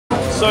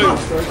So,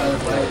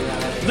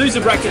 loser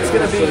bracket is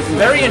going to be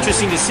very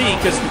interesting to see,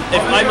 because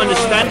if I'm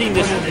understanding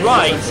this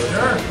right,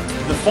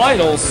 the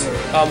finals,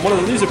 one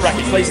of the loser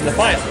brackets plays in the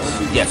finals.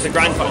 Yes, the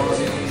grand finals.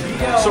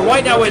 So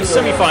right now we're in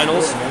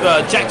semi-finals,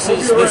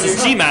 Jaxas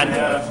versus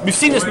G-Man. We've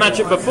seen this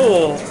matchup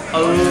before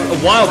a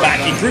while back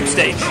in group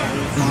stage.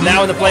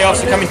 Now in the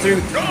playoffs are coming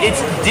through.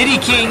 It's Diddy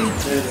King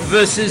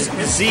versus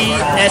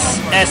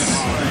ZSS.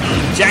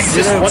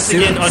 Jaxas once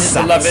again on his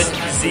beloved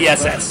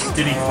ZSS.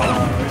 Diddy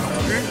King.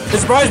 It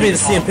surprised me to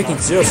see him picking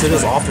Zero Suit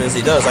as often as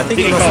he does. I think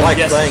he must like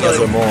playing as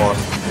a more...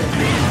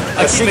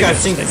 Sheik, I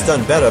think he's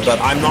done better, but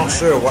I'm not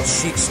sure what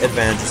Sheik's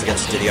advantages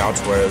against Diddy are,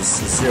 whereas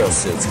Zero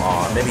Suits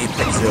are. Maybe he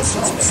picked Zero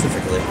Suit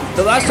specifically.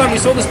 The last time we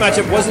saw this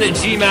matchup, wasn't it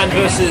G-Man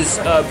versus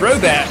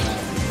Brobear?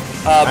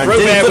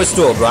 Brobear was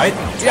footstooled, right?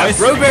 Yeah,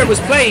 Brobear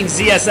was playing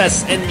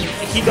ZSS, and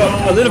he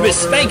got a little bit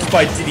spanked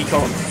by Diddy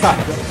Kong.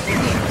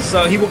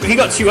 So he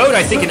got 2-0'd,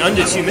 I think, in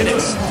under 2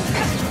 minutes.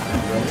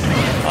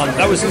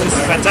 That was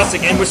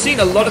fantastic, and we're seeing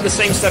a lot of the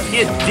same stuff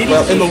here. Diddy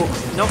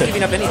not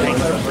giving up anything.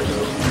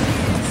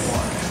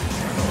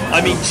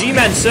 I mean,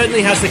 G-Man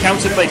certainly has the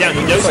counterplay down.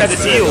 He knows how to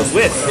deal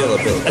with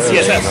a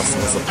CSS.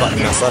 It's a button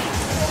messer.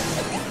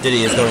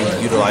 Diddy is going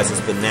to utilize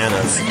his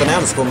bananas.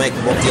 Bananas won't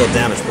deal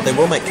damage, but they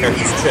will make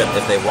characters trip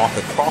if they walk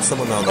across them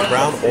when they're on the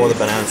ground, or the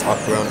bananas are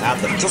thrown at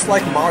them. Just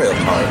like Mario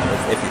Kart,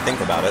 if you think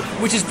about it.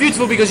 Which is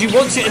beautiful, because you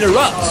want to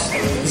interrupt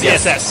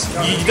ZSS.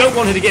 You don't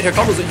want her to get her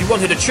combos, you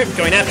want her to trip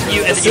going after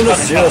you. The sooner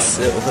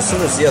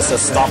ZSS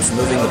stops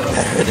moving, the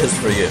better it is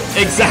for you.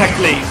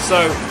 Exactly.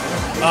 So,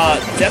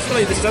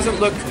 definitely this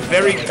doesn't look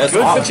very good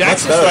for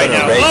Jaxas right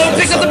now. Oh,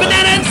 picks up the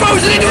banana and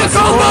throws it into a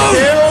combo!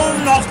 Still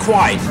not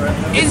quite.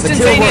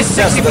 Instantaneous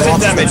 60%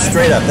 damage.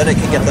 Straight up, then it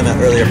can get them at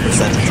earlier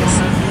percentages.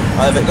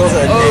 If it goes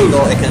at an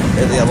angle, it can.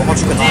 The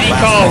launch cannot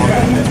last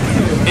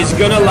long. Is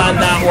gonna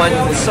land that one.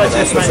 Such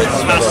a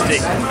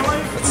fantastic.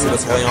 Let's see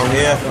what's going on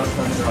here.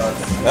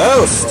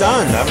 Oh,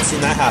 stunned! I haven't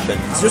seen that happen.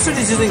 Zero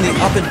is using the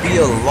up and B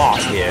a lot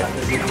here.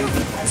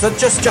 Is that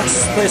just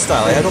Jaxas'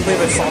 playstyle? I don't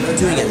believe I saw him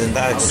doing it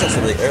that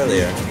excessively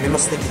earlier. He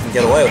must think he can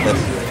get away with it.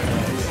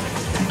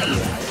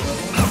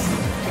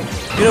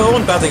 You know, the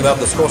one bad thing about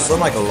this course is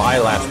unlike a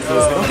Lilac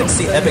cruise, we don't get to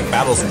see epic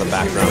battles in the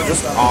background.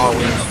 Just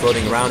R-wings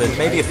floating around and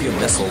maybe a few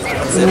missiles.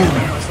 That's it.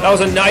 That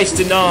was a nice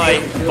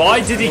deny by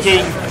Diddy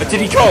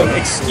Kong,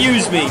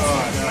 excuse me.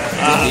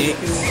 Diddy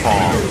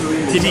Kong.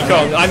 Diddy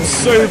Kong. I'm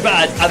so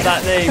bad at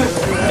that name.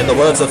 In the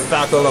words of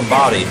Falco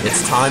Lombardi,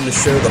 it's time to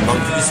show the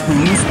monkeys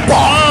who's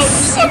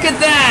boss. Oh, look at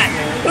that!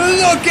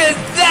 Look at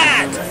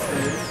that!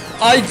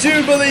 I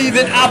do believe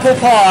in apple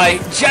pie.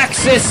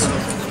 Jaxas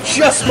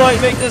just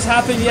might make this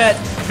happen yet.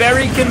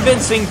 Very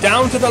convincing,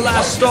 down to the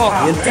last stop.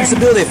 The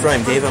invincibility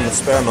frame gave him a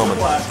spare moment.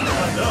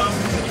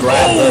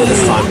 Grab though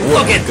this time.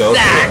 Look at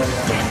that!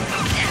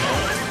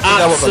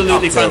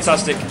 Absolutely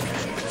fantastic.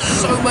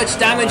 So much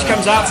damage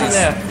comes out from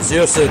there.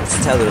 Zero Suit's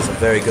tether is a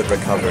very good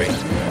recovery.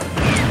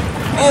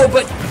 Oh,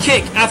 but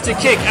kick after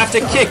kick after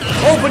kick.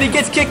 Oh, but he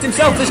gets kicked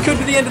himself. This could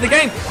be the end of the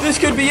game. This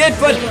could be it,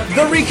 but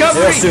the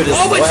recovery.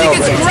 Oh, but she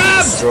gets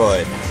grabbed.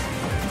 Destroyed.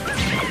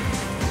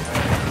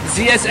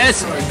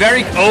 ZSS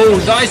very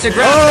nice to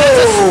grab.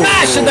 That's a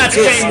smash, and that's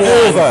game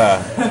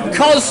over.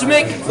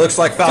 Cosmic Looks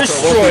like Falco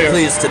won't be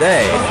pleased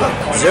today.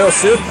 Zero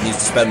Suit needs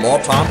to spend more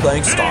time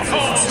playing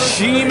Starfield.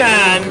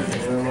 G-Man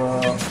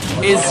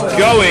is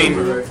going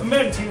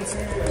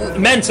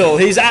mental.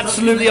 He's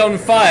absolutely on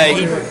fire.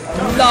 He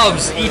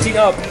loves eating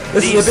up.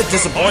 This is a bit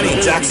disappointing.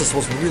 Jaxas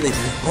was really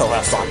well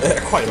last time.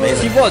 Quite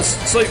amazing. He was.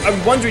 So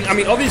I'm wondering, I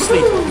mean,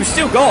 obviously, we've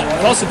still got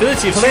the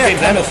possibility of player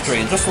chemistry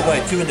and just the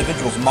way two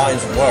individuals'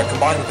 minds work,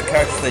 combined with the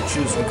characters they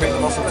choose, can create the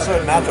most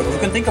absurd matchup. You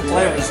can think a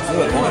player is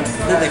good, one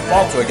completely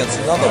falter against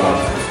another one.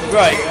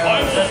 Right.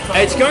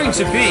 It's going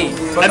to be.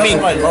 But that's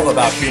what I love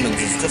about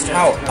humans is just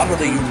how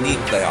utterly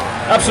unique they are.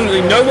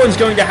 Absolutely. No one's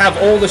going to have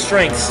all the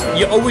strengths.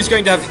 You're always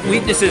going to have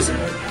weaknesses.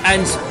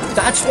 And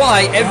that's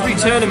why every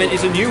tournament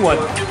is a new one.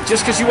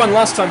 Just because you won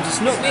last time does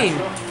not mean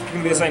you're going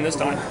to be the same this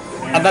time.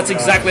 And that's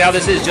exactly how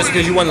this is. Just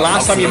because you won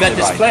last time you met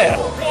this player,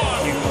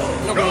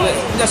 you're not going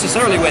to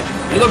necessarily win.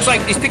 It looks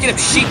like he's picking up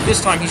Sheik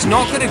this time. He's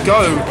not going to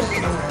go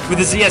with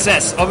the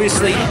ZSS.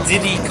 Obviously,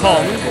 Diddy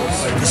Kong,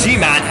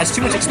 G-Man, has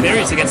too much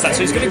experience against that.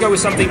 So he's going to go with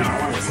something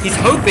he's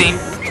hoping.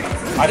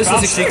 I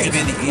found Sheik to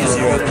be the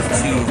easier of the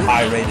two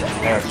high-rated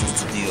characters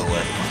to deal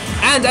with.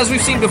 And as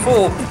we've seen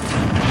before,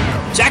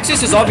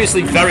 Jaxas is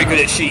obviously very good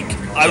at Sheik.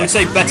 I would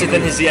say better than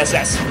his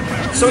ZSS.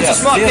 So it's a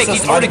smart pick.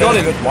 He's already got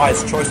him. A good,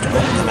 wise choice to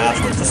open the match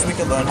with, just so we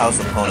can learn how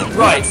his opponent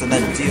works and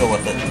then deal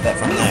with it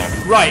from there.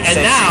 Right, and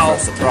now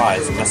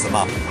surprise and mess him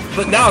up.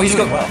 But now he's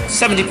got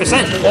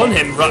 70% on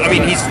him. Right? I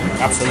mean, he's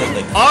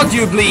absolutely,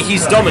 arguably,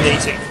 he's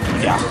dominating.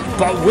 Yeah,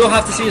 but we'll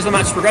have to see as the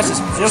match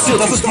progresses. She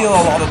doesn't deal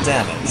a lot of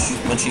damage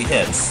when she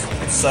hits,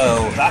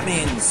 so that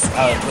means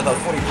with a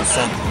 40%.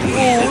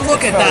 Oh,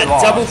 look at that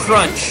double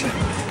crunch.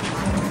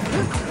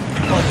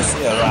 I like to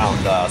see around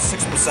 6%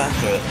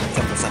 to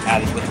 10%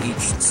 added with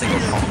each single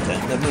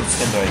content. The moves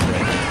can vary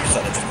greatly,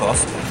 percentage of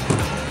course.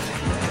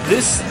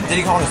 This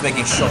Diddy Kong is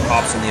making short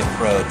hops in the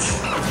approach.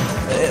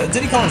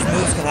 Diddy Kong's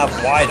moves can have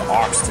wide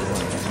arcs to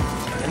them.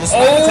 And the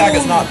smash attack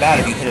is not bad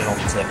if you hit it on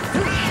the tip.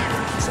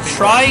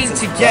 Trying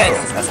to get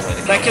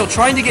that kill,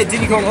 trying to get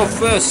Diddy Kong off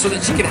first so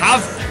that she can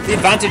have the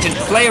advantage and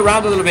play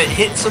around a little bit,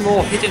 hit some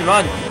more, hit and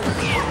run.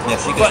 Yeah,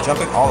 she gets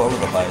jumping all over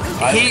the place.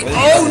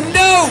 Oh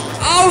no!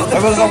 Oh,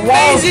 there was a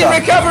amazing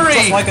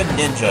recovery! Just like a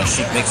ninja,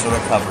 Sheik makes a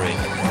recovery.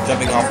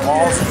 Jumping off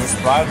walls and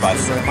inspired by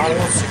Super Mario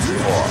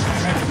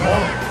 64.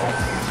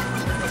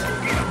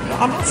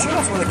 I'm not sure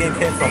that's where the game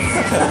came from.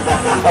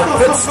 A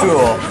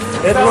footstool.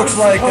 It looks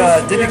like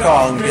Diddy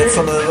Kong gets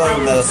some of the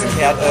other medicine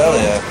he had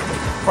earlier.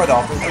 Quite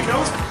often.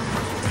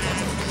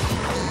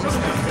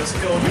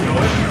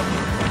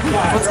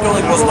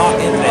 Footstooling was not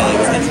in Melee, it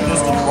was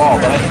introduced in Brawl,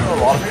 but I think a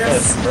lot of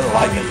players really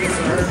like it.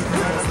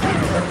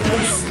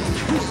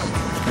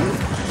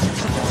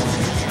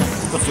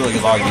 Footstooling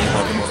is arguably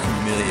one of the most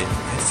humiliating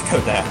ways to go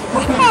down.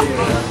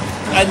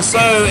 And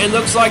so it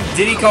looks like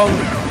Diddy Kong,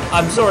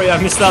 I'm sorry I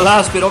missed that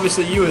last bit,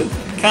 obviously you were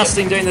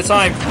casting during the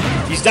time.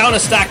 He's down a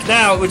stack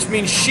now, which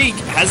means Sheik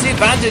has the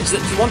advantage that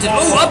he wanted.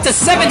 Oh, up to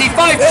 75%!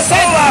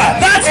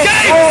 That's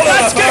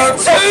game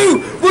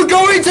 2! We're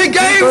going to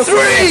game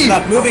 3!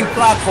 That moving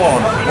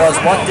platform was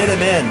what did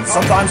him in.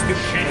 Sometimes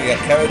people get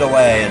carried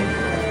away and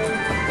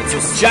it's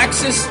just...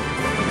 Jaxas,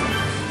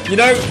 you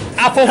know,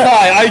 apple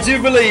pie, I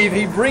do believe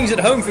he brings it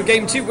home for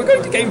game 2. We're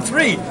going to game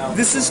 3.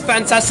 This is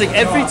fantastic.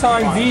 Every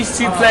time these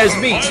two players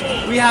meet,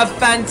 we have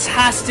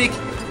fantastic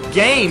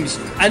games,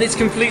 and it's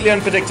completely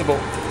unpredictable.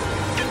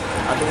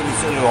 I believe you've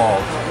seen it all.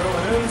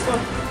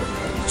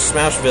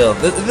 Smashville.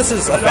 This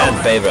is a fan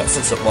favorite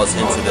since it was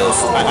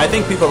introduced. I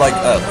think people like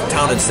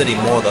Town and City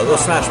more though.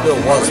 Smashville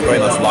was very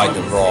much liked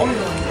in Brawl.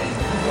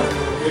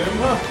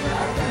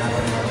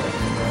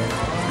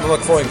 I'm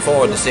looking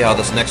forward to see how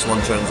this next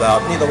one turns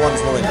out. Neither one's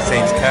willing to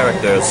change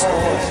characters.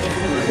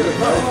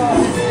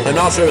 I'm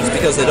not sure it's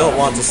because they don't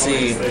want to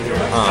see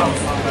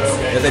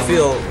if they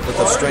feel that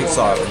their strengths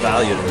are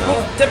valued enough.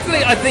 Well,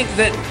 definitely I think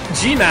that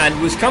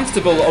G-Man was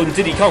comfortable on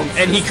Diddy Kong,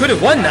 and he could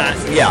have won that.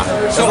 Yeah.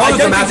 So I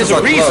don't think there's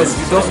a reason.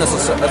 You don't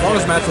necessarily, as long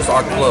as matches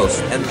are close,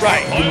 and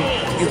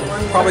you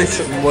probably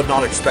would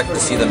not expect to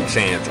see them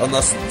change,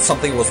 unless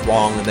something was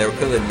wrong and they were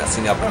clearly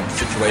messing up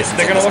situations.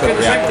 They're going to look at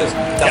the sectors.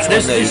 That's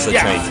when they usually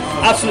change.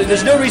 Absolutely.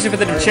 There's no reason for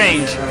them to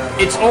change.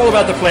 It's all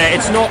about the player.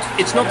 It's not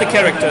the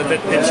character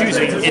that they're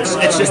choosing. It's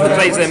just the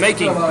plays they're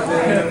making.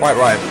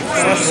 Right.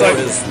 So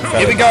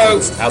here we go.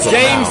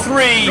 Game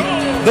 3,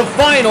 the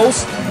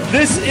finals.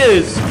 This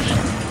is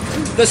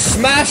the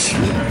Smash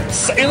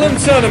Salem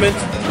Tournament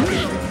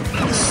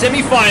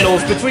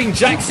semi-finals between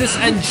Jaxas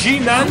and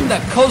G-Man, the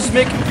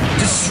Cosmic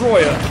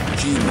Destroyer.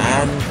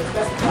 G-Man.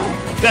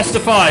 Best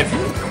of 5.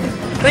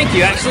 Thank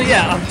you. Actually,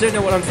 yeah, I don't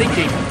know what I'm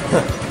thinking.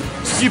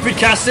 Stupid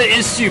caster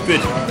is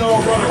stupid.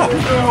 No.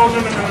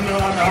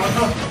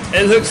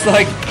 It looks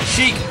like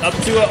Sheik up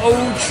to her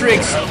old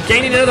tricks,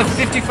 gaining another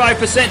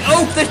 55%.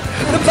 Oh, the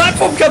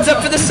platform comes up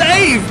for the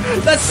save.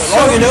 That's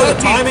so you know the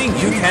timing,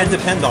 you can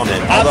depend on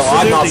it. Although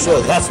I'm not sure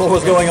that's what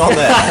was going on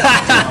there.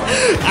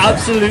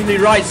 Absolutely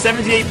right.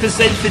 78%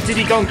 for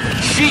Diddy Kong.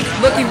 Sheik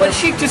looking, but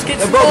Sheik just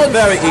gets. They're both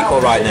very equal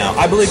right now.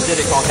 I believe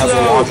Diddy Kong has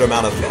a larger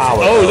amount of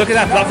power. Oh, look at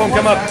that platform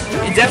come up.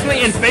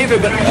 Definitely in favor,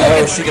 but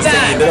Sheik is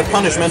taking a bit of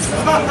punishment.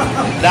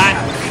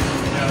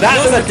 That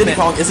knows that Diddy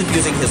Kong isn't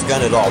using his gun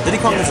at all. Diddy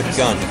Kong has a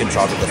gun he can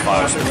charge with the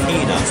fire, so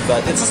peanuts,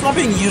 but it's just not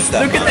being used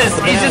that much. Look at this,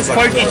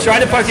 he's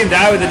trying to poke him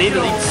down with a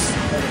needle.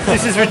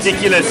 This is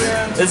ridiculous.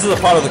 This is a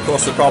part of the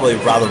course we'd probably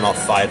rather not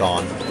fight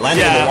on.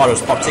 Landing in the water is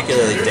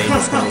particularly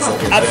dangerous.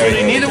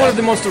 Absolutely, neither one of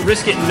them wants to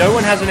risk it. No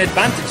one has an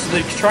advantage, so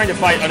they're trying to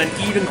fight on an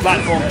even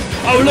platform.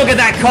 Oh, look at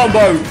that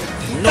combo!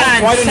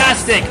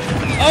 Fantastic!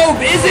 Oh,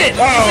 is it?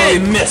 He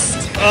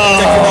missed.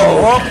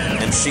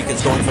 And Sheik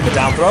is going for the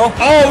down throw.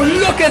 Oh,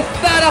 look at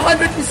that!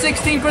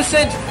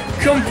 116%.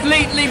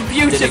 Completely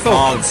beautiful. Diddy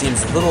Kong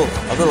seems a little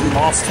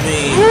lost to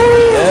me.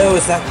 No,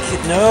 is that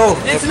kid? No,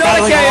 it's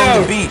not a KO.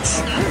 On the beach.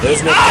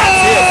 There's no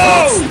catch here,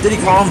 folks. Diddy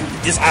Kong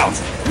is out.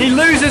 He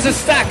loses a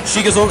stack.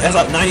 Sheik is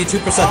at 92%.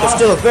 There's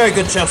still a very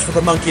good chance for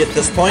the monkey at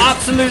this point.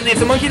 Absolutely. If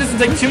the monkey doesn't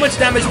take too much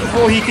damage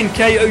before he can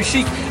KO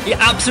Sheik, he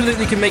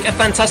absolutely can make a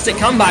fantastic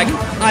comeback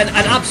and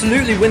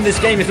absolutely win this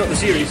game, if not the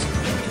series.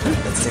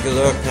 Let's take a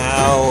look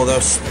now. They're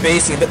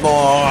spacing a bit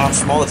more.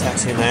 Small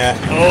attacks in there.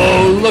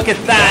 Oh, look at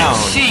that.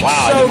 Sheik,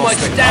 so much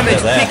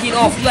damage. Picking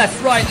off left,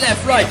 right.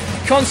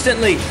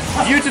 Constantly.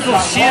 Beautiful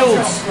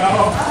shields.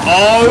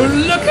 Oh,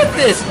 look at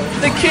this.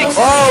 The kicks.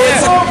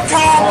 It's a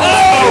combo.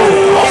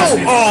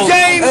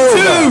 Game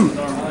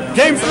 2.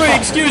 Game 3,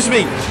 excuse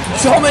me.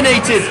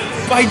 Dominated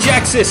by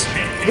Jaxas.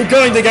 We're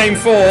going to game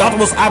 4. That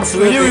was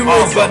absolutely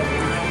awesome. But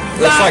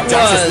looks like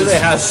Jaxas really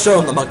has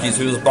shown the monkeys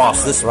who's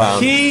boss this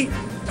round.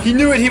 He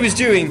knew what he was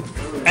doing,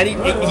 and he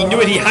knew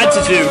what he had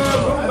to do.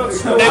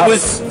 It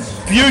was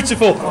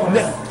beautiful.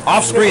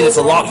 Off screen, it's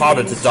a lot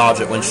harder to dodge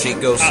it when Sheik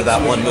goes to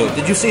that one move.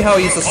 Did you see how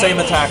he used the same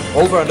attack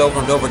over and over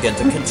and over again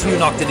to continue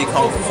knock Diddy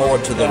Kong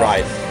forward to the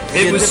right?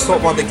 It was a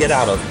difficult one to get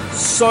out of.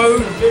 So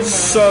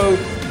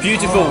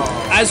beautiful.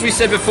 As we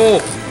said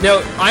before,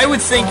 Now, I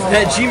would think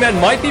that G-Man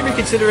might be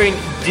reconsidering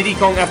Diddy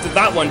Kong after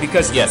that one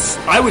because Yes.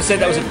 I would say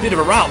that was a bit of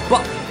a rout,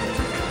 but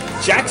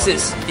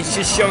Jaxas is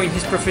just showing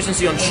his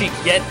proficiency on Sheik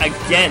yet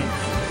again.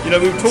 You know,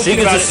 we were talking Sheik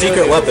is about a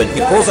secret weapon.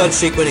 He pulls out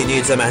Sheik when he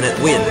needs him, and it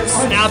wins.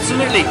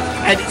 Absolutely.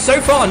 And so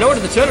far, no one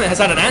in the tournament has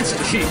had an answer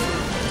to Sheik.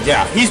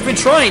 Yeah. He's been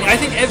trying. I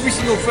think every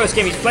single first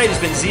game he's played has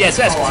been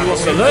ZSS because he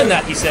wants to learn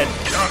that, he said.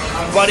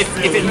 But if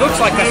it looks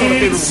like that's not a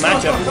favorable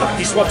matchup,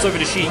 he swaps over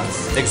to Sheik.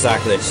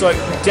 Exactly. So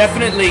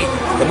definitely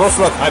The most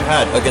luck I've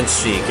had against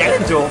Sheik.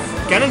 Ganondorf.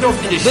 Ganondorf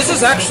is This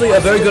is actually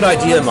a very good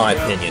idea in my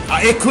opinion.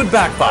 It could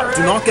backfire,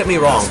 do not get me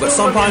wrong, but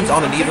sometimes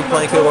on an even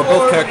playing field where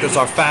both characters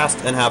are fast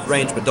and have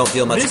range but don't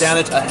deal much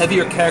damage, a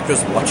heavier character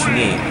is what you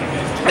need.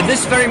 and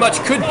this very much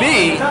could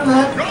be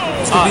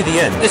This could be the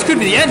end. This could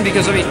be the end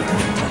because I mean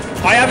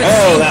I haven't Oh,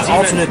 seen that Demon-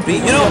 alternate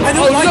beat. You know, I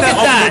don't like look that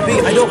at that.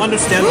 alternate beat. I don't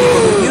understand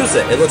people who use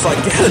it. It looks like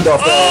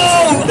Ganondorf Oh,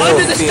 has no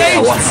under the fear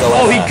stage! whatsoever.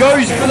 Oh, he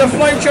goes for the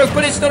flame choke,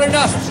 but it's not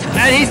enough.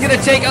 And he's going to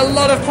take a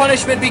lot of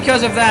punishment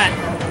because of that.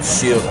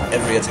 Shield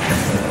every attack.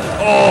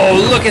 Oh,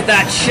 look at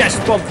that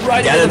chest bump right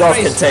in the Ganondorf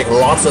can face. take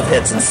lots of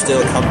hits and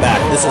still come back.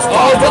 This is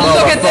Oh, but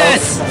look at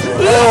this!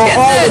 Look at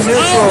all this! the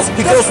neutrals. Oh,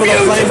 He goes for the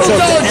flame beautiful choke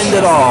to dodge. end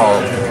it all,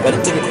 but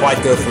it didn't quite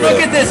go through.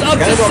 Look at this,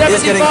 up to Ganondorf is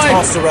getting 75.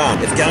 tossed around.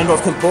 If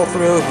Ganondorf can pull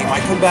through, he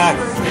might come back.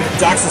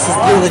 Jaxas is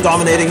really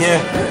dominating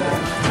here.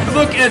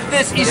 Look at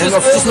this, he's just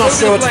Ganondorf's just all not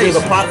over sure the what to do. place.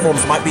 The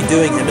platforms might be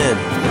doing him in.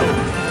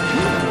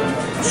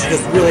 She's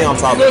just really on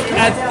top of Look it.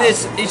 at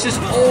this, it's just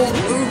all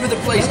over the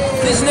place.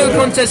 There's no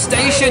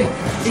contestation.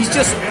 He's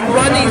just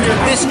running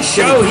this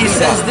show. He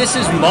says, this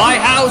is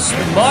my house,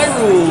 my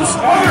rules,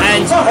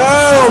 and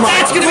Oh my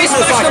that's going to be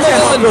goodness, smash I number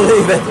cannot one.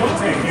 believe it.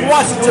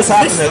 What just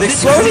happened there? The this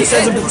could explosion be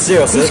sends it. him to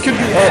zero. This could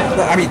be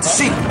I mean,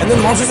 Sheik, and then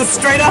launches him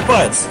straight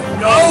upwards.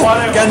 No!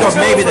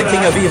 Ganondorf may be the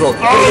king of evil,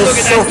 but he look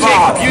is at so that kick.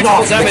 far Beautiful not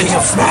the damage. king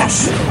of Smash.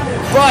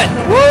 But,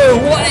 whoa,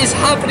 what is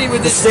happening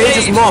with The this stage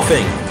is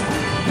morphing.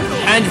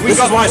 And we This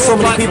got is why so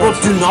more many people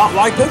platforms. do not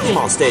like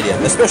Pokemon Stadium,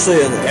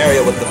 especially in the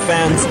area with the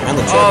fans and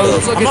the Oh,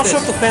 treadmills. look I'm at not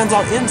sure this. if the fans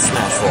are in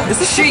Smash 4. Is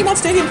this Sheik. Pokemon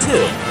Stadium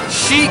too?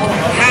 Sheik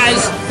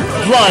has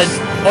blood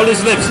on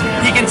his lips.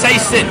 He can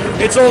taste it.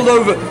 It's all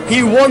over.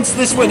 He wants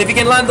this win. If he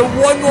can land the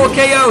one more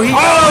KO, he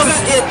Oh, this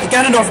is it.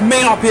 Ganondorf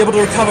may not be able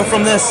to recover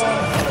from this.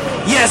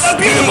 Yes, A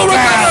beautiful he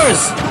can.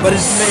 recovers. But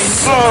his main.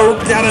 Oh,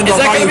 Ganondorf, Is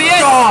that are gonna you be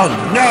it? gone?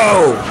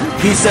 No.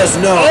 He says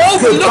no. Oh,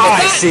 but look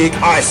Goodbye, at that. Sheik.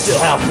 I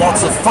still have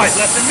lots of fight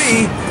left in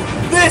me.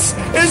 This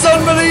is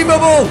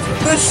unbelievable.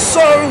 There's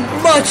so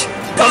much.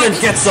 Come and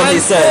get some,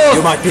 he and said. forth.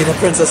 You might be the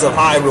princess of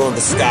Hyrule in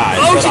disguise.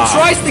 Oh, but she I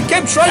tries to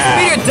get, tries to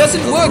beat her. It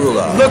doesn't the work.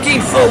 ruler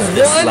Looking for of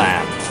this one.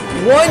 land.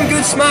 One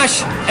good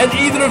smash, and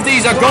either of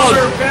these are gone.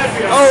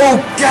 Oh,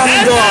 And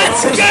Ganondorf!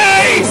 that's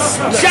game!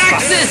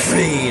 Jaxas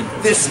Supreme.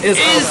 This is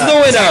the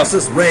winner.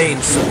 Jaxas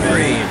reigns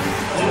supreme.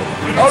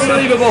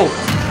 Unbelievable.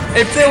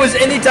 If there was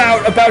any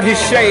doubt about his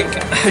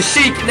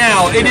Sheik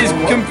now, it is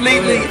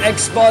completely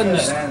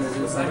expunged.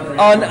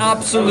 An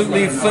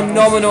absolutely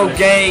phenomenal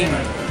game.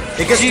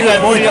 It gets to G-Man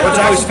a point putting up where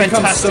the most Jaxas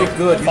becomes so fantastic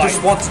good, you fight.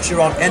 just want to cheer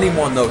on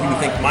anyone though who you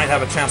think might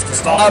have a chance to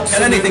stop him.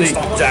 Can Absolutely. anything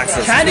stop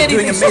Jaxas? Can He's been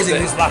doing anything stop amazing it?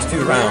 these last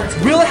few rounds.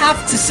 We'll have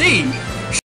to see.